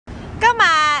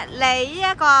嚟一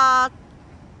個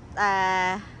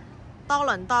多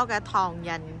倫多嘅唐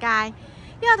人街。呢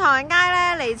個唐人街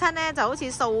咧嚟親咧就好似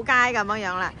掃街咁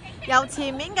樣啦。由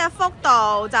前面嘅福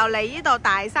道就嚟呢度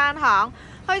大山巷，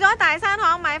去咗大山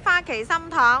巷買花旗參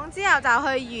糖，之後就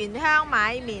去原鄉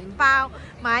買麵包，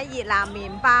買越南麵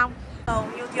包。到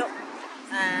YouTube，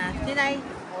 現在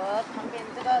我旁邊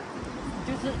這個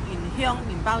就是原鄉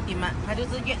麵包店嘛，它就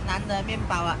是越南的麵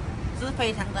包啊，是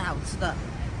非常的好吃的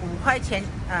，5塊錢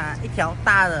一條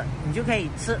大的，你就可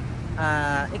以吃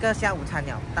一個下午餐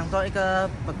了，當做一個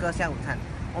burger下午餐。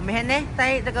我每天呢，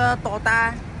在這個多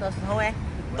大的時候呢，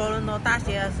多倫多大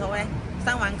學的時候呢，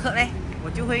上完課呢，我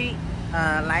就會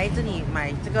來這裡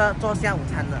買這個做下午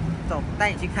餐的。走，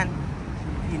帶你去看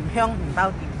原鄉麵包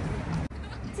店。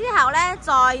之後呢，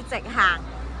再直行，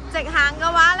直行嘅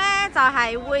話呢，就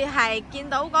係會係見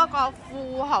到嗰個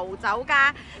富豪酒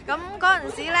家。咁嗰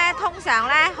陣時呢，通常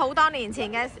呢，好多年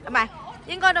前嘅，唔係。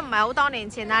應該都唔係好多年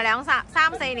前啦，3、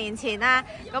4年前啦，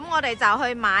咁我哋就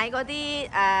去買嗰啲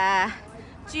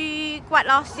豬骨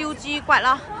咯，燒豬骨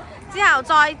咯，之後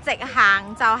再直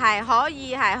行就係可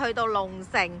以係去到龍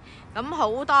城，咁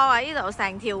好多啊！呢度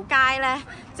成條街呢，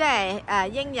即係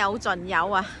應有盡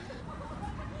有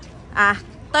啊！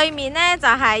對面呢，就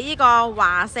係呢個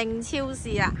華盛超市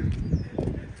啦。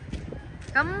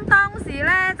咁當時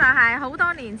呢，就係好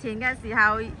多年前嘅時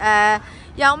候，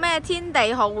有咩天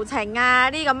地豪情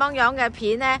啊啲咁樣嘅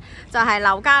片呢，就係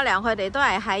劉家良佢哋都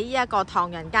係喺呢一個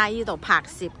唐人街呢度拍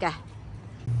攝嘅，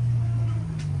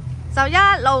就一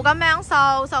路咁樣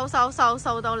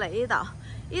掃到嚟呢度。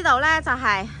呢度呢，就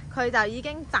係佢就已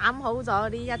經斬好咗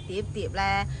呢一碟碟呢。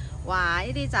哇！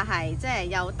呢啲就係即係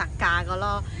有特價嘅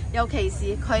咯，尤其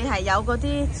是佢係有嗰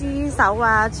啲豬手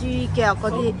啊、豬腳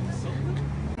嗰啲。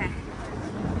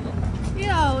呢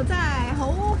度真係好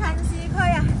近市區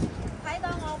啊！睇到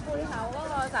我背後嗰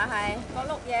個就係嗰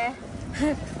碌嘢，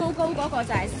高高嗰個就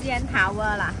係 CN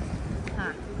Tower 啦。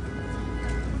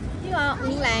呢個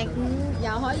505又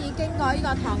可以經過呢個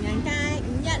唐人街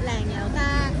，510又得。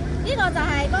呢個就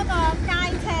係嗰個街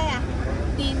車啊，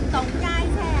電動街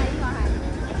車啊，呢個係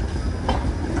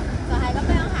就係咁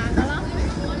樣行嘅咯。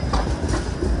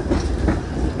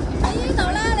喺呢度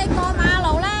咧，你過馬路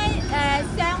咧，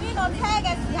上呢個車嘅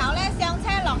時候咧，上車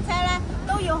落車咧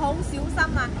都要好小心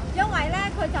啊，因為咧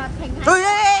佢就停喺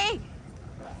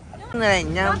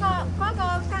嗰個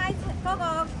街車嗰個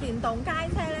電動街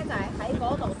車咧，就係喺嗰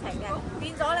度停嘅，變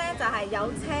咗咧就係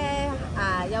有車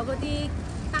有嗰啲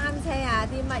單車啊，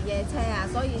啲乜嘢車啊，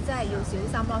所以真係要小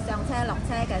心咯。上車落車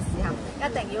嘅時候一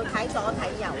定要睇左睇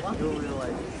右咯。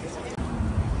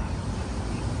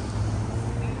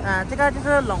這個就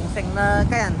是龍城的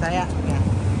雞人仔啊，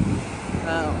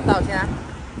多少錢啊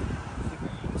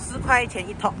？4塊錢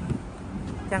一套，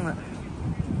這樣的。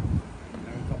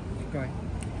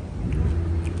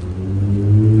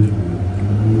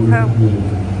香，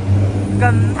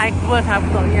跟泰國的差不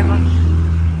多一樣哦。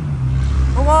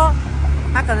不過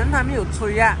它可能還沒有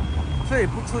吹啊，所以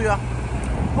不吹哦。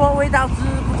不過味道是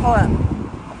不錯的，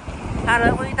它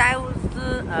的味道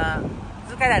是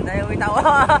是雞蛋仔的味道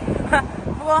哦。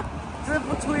不過是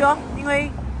不吹哦，因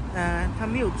為它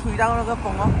沒有吹到那個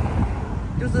風哦，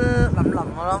就是冷冷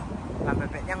的咯，冷白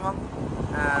白這樣哦。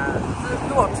是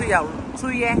如果吹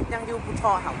耶，這樣就不錯，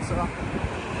好吃哦。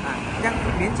這樣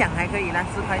勉強還可以啦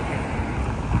，4塊錢。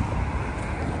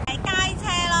係街車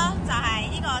咯，就係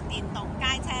呢個電動街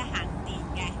車行電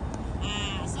嘅，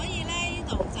所以咧呢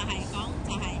度就係講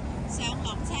就係上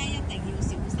落車一定要小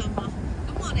心咯。咁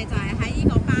我哋就係喺呢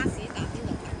個巴士站呢度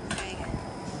停車嘅。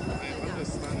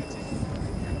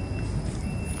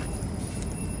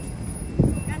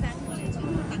家陣我哋全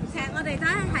部等車，我哋都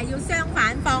係要相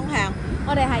反方向，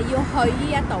我哋係要去呢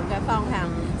一度嘅方向。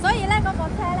所以咧，嗰個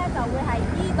車咧就會係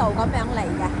呢度咁樣嚟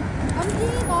嘅。咁呢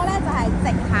個咧就係直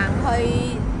行去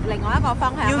另外一個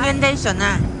方向。Union Station 啊！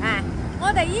我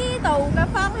哋呢度嘅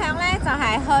方向咧就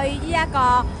係去呢一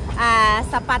個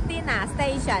Sapatina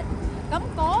Station。咁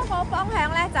嗰個方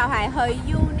向咧就係去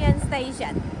Union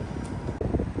Station。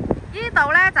呢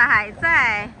度咧就係即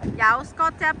係有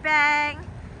Scotia Bank，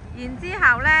 然之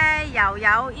後咧又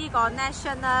有呢個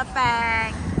National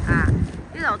Bank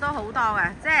呢度都好多嘅，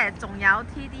即係仲有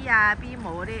TD 啊、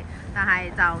BMO 嗰啲，但係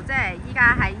就即係依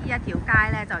家喺呢一條街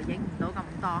咧就影唔到咁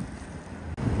多。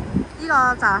呢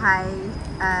個就係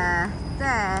即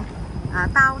係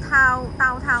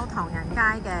Downtown唐人街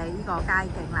嘅呢個街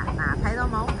景啦。嗱，睇到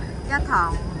冇？一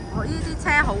堂呢啲車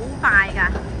好快㗎，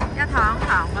一堂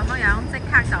咁樣即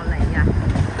刻就嚟㗎。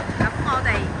咁我哋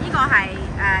呢個係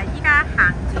依家行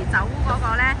住走嗰個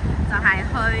咧，就係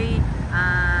去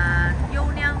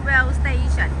Union Rail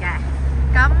Station 嘅。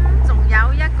咁仲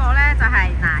有一個咧就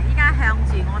係依家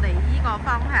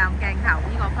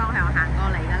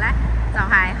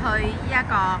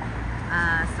個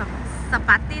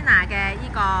18 Dinar 嘅呢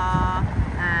個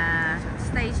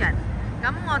station。咁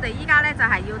我哋依家咧就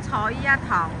係要坐呢一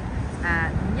趟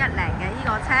510嘅呢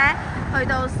個車，去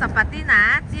到18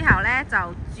 Dinar之後咧就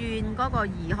轉嗰個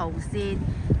2號線。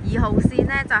2號線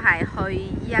咧就係去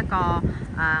呢一個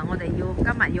我哋今日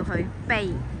要去卑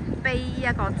呢一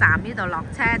個站呢度落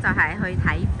車，就係去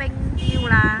睇冰雕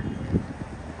啦。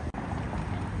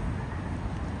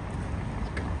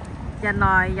人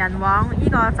來人往，呢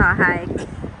個就係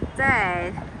即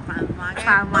係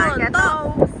繁華嘅都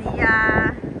市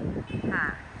啊！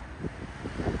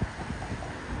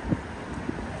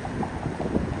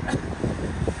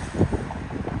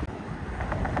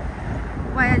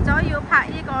為咗要拍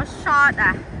呢個 shot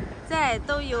啊，即係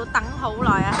都要等好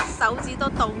耐啊，手指都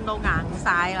凍到硬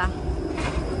晒啦。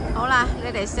好啦，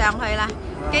你哋上去啦，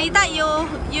記得要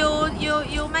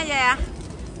乜嘢啊？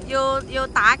要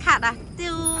打卡啊！呢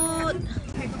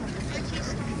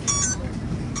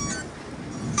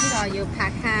個要拍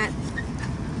卡，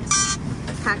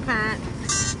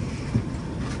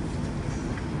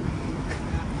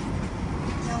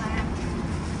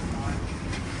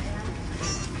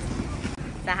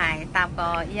就係搭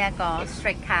過呢一個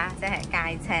street car， 即係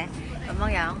街車咁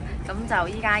樣，咁就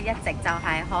依家一直就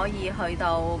係可以去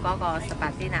到嗰個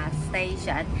18 Dinar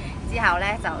station， 之後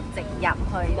咧就直入去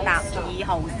搭2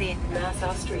號線。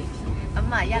咁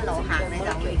啊一路行你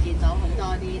就會見到好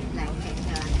多啲靚景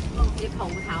㗎啦，啲鋪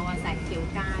頭啊，成條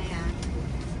街啊，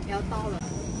有多倫。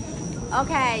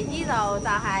OK， 呢度就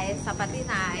係18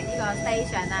 Dinar呢個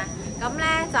station 啦。咁咧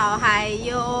就係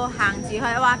要行住去。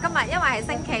哇！今日因為係星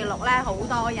期六咧，好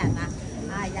多人啊，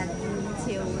人潮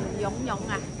湧湧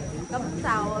啊。咁就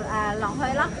落去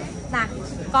啦。嗱，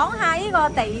講下呢個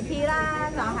地鐵啦，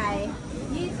就係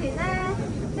以前咧，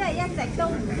即係一直都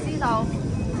唔知道。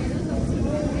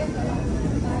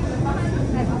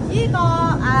呢個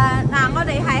嗱，我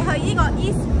哋係去呢個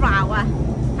Eastbound 啊，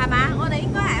係嘛？我哋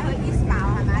應該係去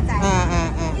Eastbound 係咪？就係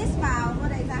Eastbound， 我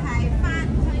哋就係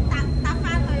搭翻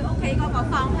去屋企嗰個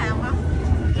方向咯。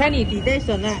Kennedy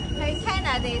Station 啊？去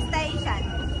Kennedy Station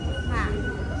嚇。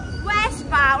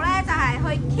Westbound 咧就係去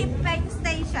Keeping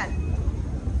Station。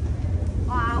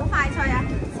哇，好快脆啊！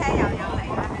車又有嚟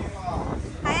啦。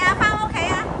係啊，翻屋企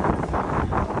啊！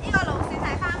呢個路線係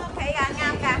翻屋企㗎，啱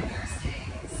㗎。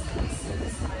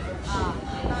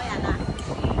多人啊！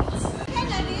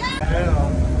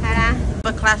係啦。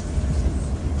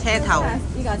車頭。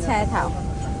呢個車頭。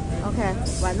OK，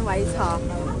 揾位坐。